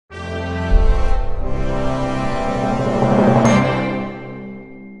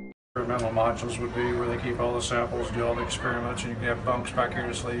modules would be where they keep all the samples, do all the experiments, and you can have bunks back here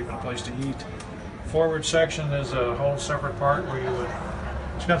to sleep and a place to eat. Forward section is a whole separate part where you would,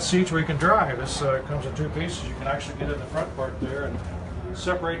 it's got seats where you can drive. This comes in two pieces. You can actually get in the front part there and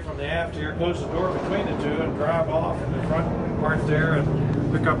separate from the aft here, close the door between the two, and drive off in the front part there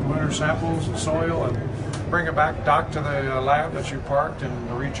and pick up winter samples and soil and bring it back, dock to the lab that you parked,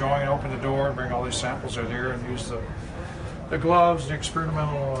 and rejoin, open the door, and bring all these samples in here and use the gloves, the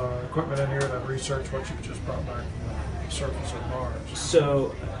experimental equipment in here to research what you just brought back from the surface of Mars.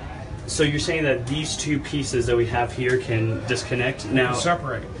 So you're saying that these two pieces that we have here can disconnect now?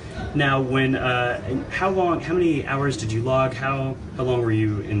 Separate. Now, when how many hours did you log? How long were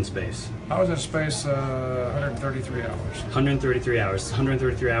you in space? I was in space 133 hours. 133 hours.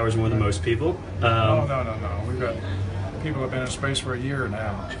 133 hours more than most people. No. We've got people have been in space for a year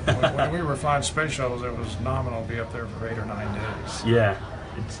now. When we were flying space shuttles, it was nominal to be up there for 8 or 9 days. Yeah,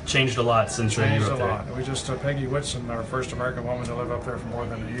 it's changed a lot since then. Changed a lot. We just Peggy Whitson, our first American woman to live up there for more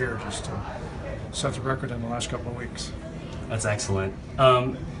than a year, just set the record in the last couple of weeks. That's excellent.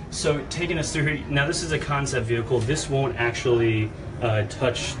 So taking us through here, now this is a concept vehicle. This won't actually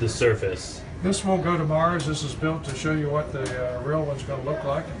touch the surface. This won't go to Mars. This is built to show you what the real one's going to look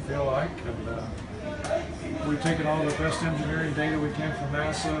like and feel like. And we've taken all the best engineering data we can from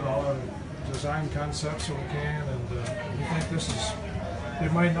NASA and all the design concepts that we can. And we think this is,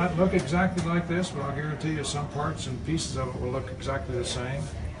 it might not look exactly like this, but I'll guarantee you some parts and pieces of it will look exactly the same.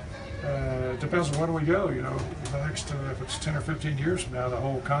 It depends on where we go, you know. The next, if it's 10 or 15 years from now, the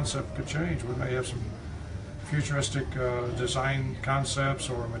whole concept could change. We may have some futuristic design concepts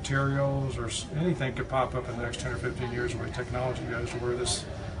or materials or anything could pop up in the next 10 or 15 years where technology goes to where this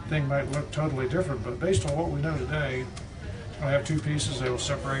thing might look totally different. But based on what we know today, I have two pieces. They will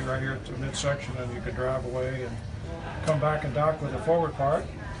separate right here at the midsection, and you can drive away and come back and dock with the forward part.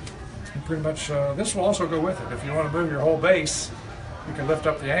 And pretty much, this will also go with it. If you want to move your whole base, you can lift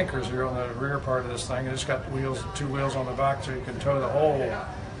up the anchors here on the rear part of this thing. It's got wheels, two wheels on the back, so you can tow the whole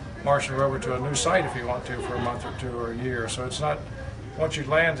Martian rover to a new site if you want to for a month or two or a year. So it's not, once you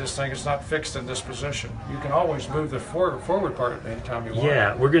land this thing, it's not fixed in this position. You can always move the forward part at any time you want.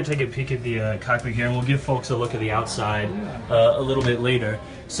 Yeah, we're going to take a peek at the cockpit here, and we'll give folks a look at the outside a little bit later.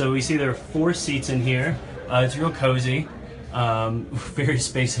 So we see there are 4 seats in here. It's real cozy. Very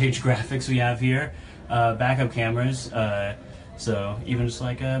space age graphics we have here. Backup cameras. So even just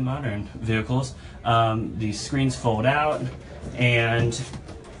like modern vehicles, these screens fold out, and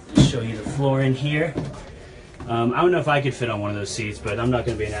show you the floor in here. I don't know if I could fit on one of those seats, but I'm not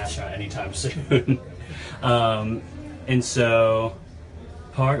going to be an astronaut anytime soon. And so,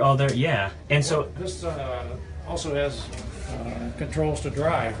 park all there, yeah. And so this also has controls to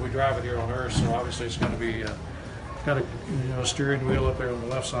drive. We drive it here on Earth, so obviously it's going to be got a steering wheel up there on the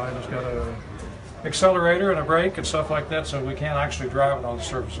left side. It's got a accelerator and a brake and stuff like that, so we can actually drive it on the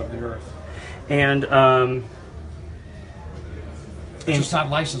surface of the Earth. And it's just not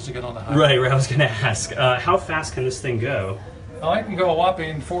licensed to get on the highway. Right, I was going to ask, how fast can this thing go? Well, I can go a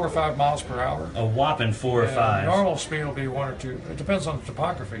whopping 4 or 5 miles per hour. A whopping 4 or 5? Normal speed will be 1 or 2. It depends on the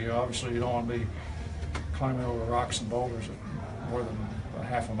topography. Obviously, you don't want to be climbing over rocks and boulders at more than a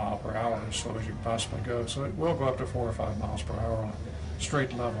half a mile per hour as slow as you can possibly go. So it will go up to 4 or 5 miles per hour on a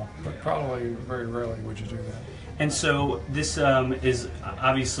straight level, but probably very rarely would you do that. And so this is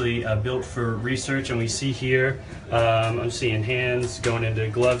obviously built for research, and we see here, I'm seeing hands going into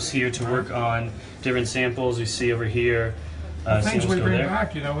gloves here to work on different samples. We see over here things we bring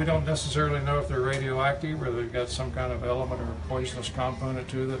back, you know, we don't necessarily know if they're radioactive or they've got some kind of element or poisonous component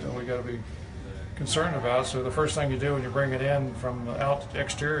to that we got to be concerned about. So the first thing you do when you bring it in from the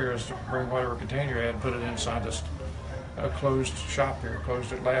exterior is to bring whatever container you had and put it inside this closed shop here,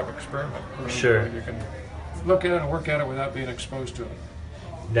 closed lab experiment. Sure. You can look at it and work at it without being exposed to it.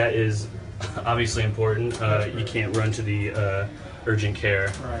 That is obviously important. You can't run to the urgent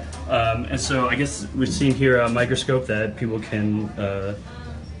care. Right. And so I guess we've seen here a microscope that people can,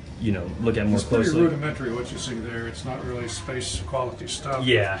 you know, look at more closely. It's pretty rudimentary what you see there. It's not really space quality stuff.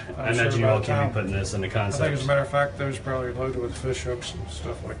 Yeah, I imagine you all can be putting this into concept. I think as a matter of fact, those are probably loaded with fish hooks and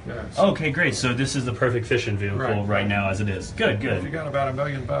stuff like that. So. Okay, great. So this is the perfect fishing vehicle right now as it is. Good, good. If you got about $1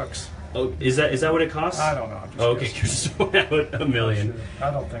 million. Oh, is that what it costs? I don't know. Okay, you're just out $1 million. Sure.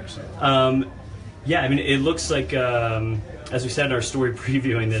 I don't think so. Yeah, I mean, it looks like, as we said in our story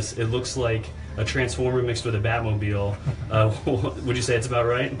previewing this, it looks like a Transformer mixed with a Batmobile. Would you say it's about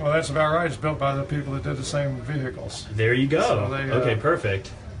right? Well, that's about right. It's built by the people that did the same vehicles. There you go. So they, okay,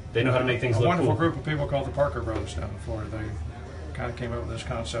 perfect. They know how to make things look cool. A wonderful group of people called the Parker Brothers down in Florida. They kind of came up with this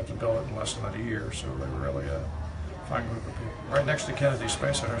concept and built it in less than a year. So they were really a fine group of people. Right next to Kennedy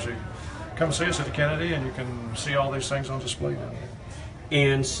Space Center is come see us at the Kennedy, and you can see all these things on display down there.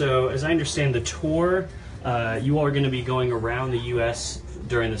 And so, as I understand the tour, you all are going to be going around the U.S.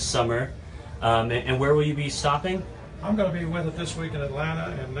 during the summer. And where will you be stopping? I'm going to be with it this week in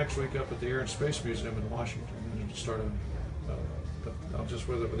Atlanta and next week up at the Air and Space Museum in Washington. And start but I'll just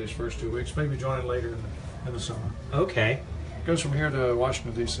with it for these first 2 weeks. Maybe join it later in the summer. Okay. It goes from here to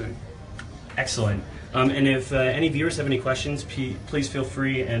Washington, D.C. Excellent. And if any viewers have any questions, please feel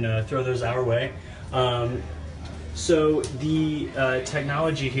free and throw those our way. So the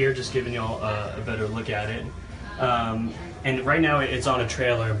technology here, just giving y'all a better look at it. And right now it's on a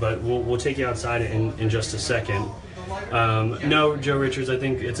trailer, but we'll take you outside in just a second. No, Joe Richards, I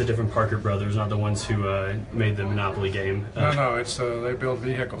think it's a different Parker Brothers, not the ones who made the Monopoly game. No, it's they build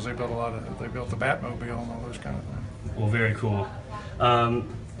vehicles. They built they built the Batmobile and all those kind of things. Well, very cool.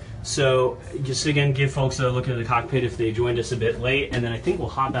 So just again, give folks a look at the cockpit if they joined us a bit late, and then I think we'll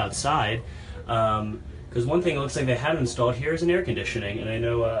hop outside. Because one thing it looks like they have installed here is an air conditioning, and I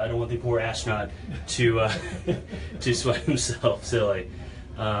know I don't want the poor astronaut to to sweat himself silly.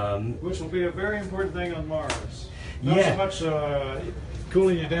 Which will be a very important thing on Mars. Yeah. Not so much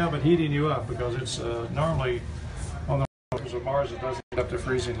cooling you down, but heating you up, because it's normally on the surface of Mars it doesn't get up to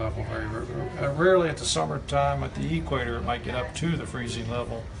freezing level very rarely. At the summertime, at the equator, it might get up to the freezing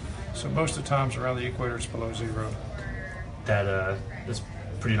level. So most of the times around the equator, it's below zero. That's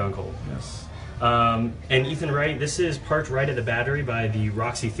pretty darn cold. Yes. And Ethan Wright, this is parked right at the Battery by the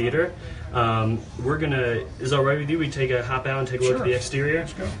Roxy Theater. We're gonna, is it all right with you? We take a hop out and take a look at the exterior?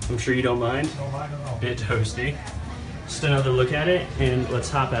 Let's go. I'm sure you don't mind. Don't mind at all. Bit toasty. Just another look at it, and let's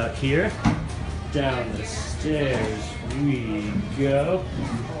hop out here. Down the stairs we go.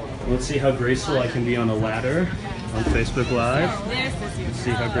 Let's see how graceful I can be on a ladder on Facebook Live. Let's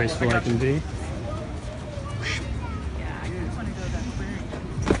see how graceful I can be.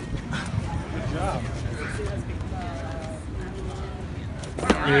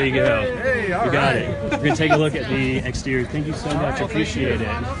 There you go. Hey, all we got right. it. We're going to take a look at the exterior. Thank you so much. Appreciate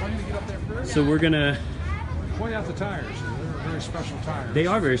it. So we're going to point out the tires. They're very special tires. They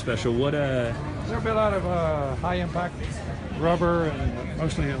are very special. What They're built out of high impact rubber and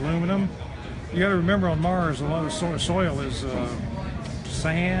mostly aluminum. You got to remember, on Mars, a lot of soil is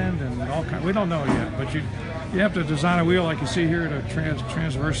sand and all kinds. We don't know yet, but you have to design a wheel like you see here to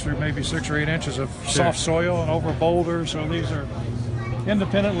transverse through maybe 6 or 8 inches of soft soil and over boulders. So these are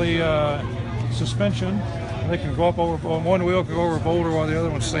independently suspension. They can go up over, one wheel can go over a boulder while the other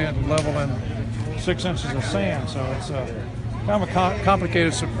one's staying level in 6 inches of sand. So it's kind of a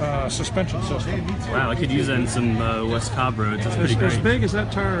complicated suspension system. Wow, I could use that in some West Cobb roads. That's pretty great. As big as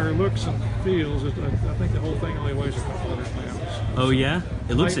that tire looks and feels, I think the whole thing only weighs a couple hundred pounds. Oh yeah?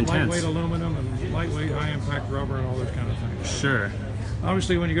 It looks intense. Lightweight aluminum and lightweight high impact rubber and all those kind of things. Sure.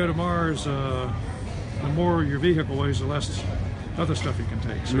 Obviously, when you go to Mars, the more your vehicle weighs, the less other stuff you can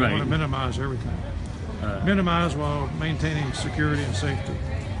take. So you want to minimize everything. Minimize while maintaining security and safety.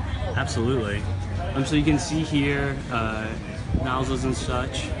 Absolutely. So you can see here nozzles and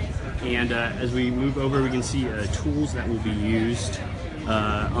such, and as we move over, we can see tools that will be used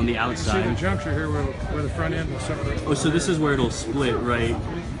on the outside. See the juncture here where the front end will separate. Oh, so this is where it'll split right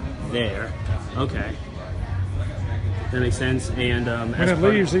there. Okay. That makes sense. And when it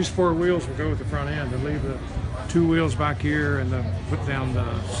leaves, these 4 wheels will go with the front end and leave the 2 wheels back here, and then put down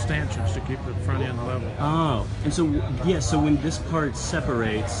the stanchions to keep the front end level. Oh, and so yeah, so when this part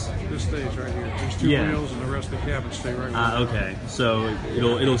separates, this stays right here. There's 2 wheels, and the rest of the cabin stay right here. Okay, so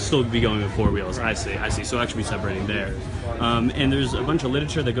it'll still be going with 4 wheels. I see. So it'll actually be separating there. And there's a bunch of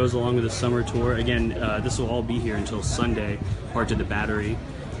literature that goes along with the summer tour. Again, this will all be here until Sunday, parked at the Battery.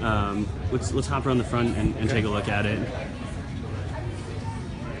 Let's hop around the front and take a look at it.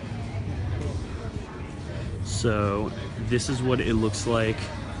 So this is what it looks like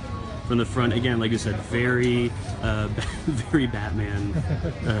from the front. Again, like you said, very very Batman,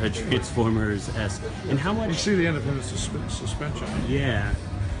 Transformers-esque. And how much? You see the independent suspension. Yeah.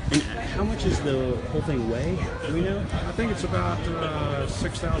 And how much is the whole thing weigh? Do we know? I think it's about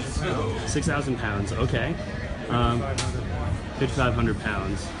 6,000 pounds. 6,000 pounds. Okay. 5,500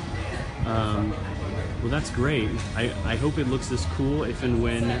 pounds. Well, that's great. I hope it looks this cool if and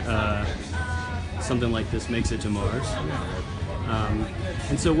when something like this makes it to Mars.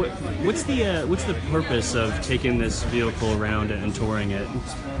 And so, what's the purpose of taking this vehicle around and touring it?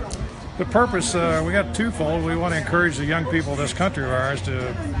 The purpose, we got twofold. We want to encourage the young people of this country of ours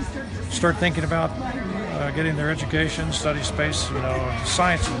to start thinking about getting their education, study space,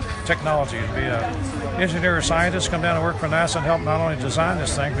 science and technology. To be an engineer or scientist, come down and work for NASA and help not only design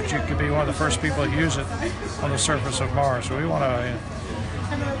this thing, but you could be one of the first people to use it on the surface of Mars. So we want to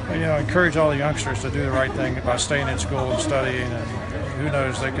encourage all the youngsters to do the right thing by staying in school and studying, and who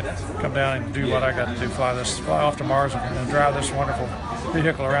knows, they could come down and do what I got to do, fly off to Mars and drive this wonderful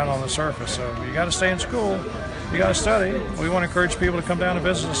vehicle around on the surface. So you got to stay in school, you got to study. We want to encourage people to come down and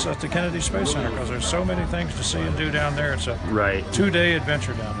visit us at the Kennedy Space Center because there's so many things to see and do down there. It's a 2-day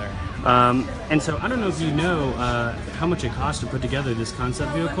adventure down there. And so I don't know if you know how much it costs to put together this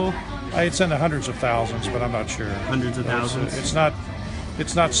concept vehicle. It's in the hundreds of thousands, but I'm not sure. Hundreds of thousands?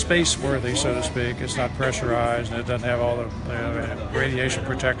 It's not space worthy, so to speak. It's not pressurized, and it doesn't have all the radiation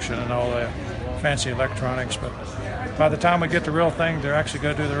protection and all the fancy electronics. But by the time we get the real thing, they're actually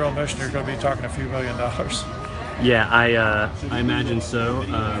going to do the real mission. You're going to be talking a few $1 million. Yeah, I imagine so.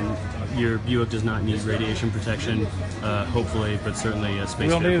 Your Buick does not need radiation protection, hopefully, but certainly space.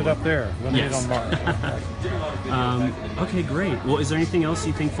 We'll need it up there. We'll need it on Mars. Okay, great. Well, is there anything else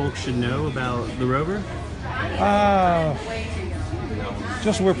you think folks should know about the rover?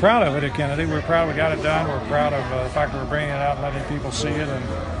 Just we're proud of it at Kennedy. We're proud we got it done. We're proud of the fact that we're bringing it out and letting people see it. And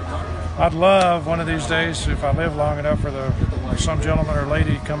I'd love one of these days, if I live long enough, for some gentleman or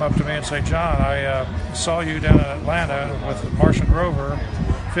lady to come up to me and say, "John, I saw you down in Atlanta with the Martian rover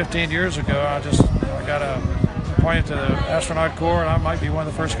 15 years ago. I got appointed to the Astronaut Corps, and I might be one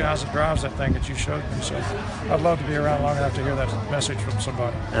of the first guys that drives that thing that you showed me." So I'd love to be around long enough to hear that message from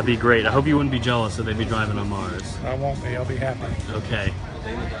somebody. That'd be great. I hope you wouldn't be jealous that they'd be driving on Mars. I won't be. I'll be happy. Okay.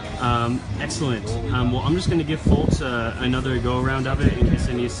 Excellent. Well, I'm just going to give folks another go-around of it in case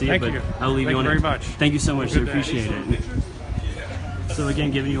they need to see it. Thank you. I'll leave you on very it. much. Thank you so much. I appreciate it. So again,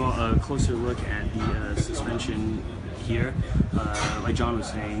 giving you all a closer look at the suspension here. Like John was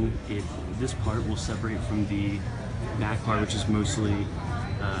saying, this part will separate from the back part, which is mostly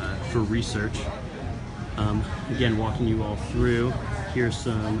for research. Again, walking you all through. Here's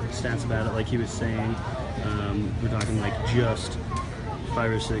some stats about it. Like he was saying, we're talking like just 5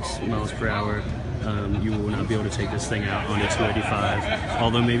 or 6 miles per hour. You will not be able to take this thing out on a 285,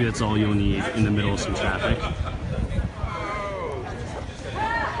 although maybe that's all you'll need in the middle of some traffic.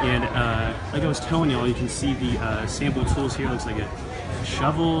 And like I was telling y'all, you can see the sample tools here. Looks like a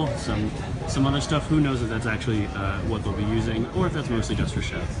shovel, some other stuff. Who knows if that's actually what they'll be using, or if that's mostly just for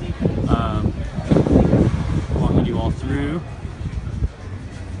show. Walking you all through.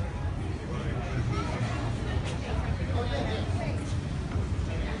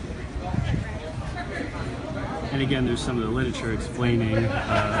 And again, there's some of the literature explaining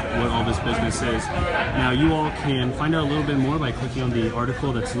what all this business is. Now, you all can find out a little bit more by clicking on the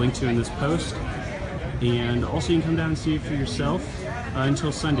article that's linked to in this post. And also, you can come down and see it for yourself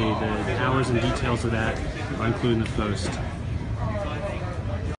until Sunday. The hours and details of that are included in the post.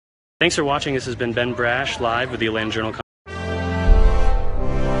 Thanks for watching. This has been Ben Brasch live with the Atlanta Journal.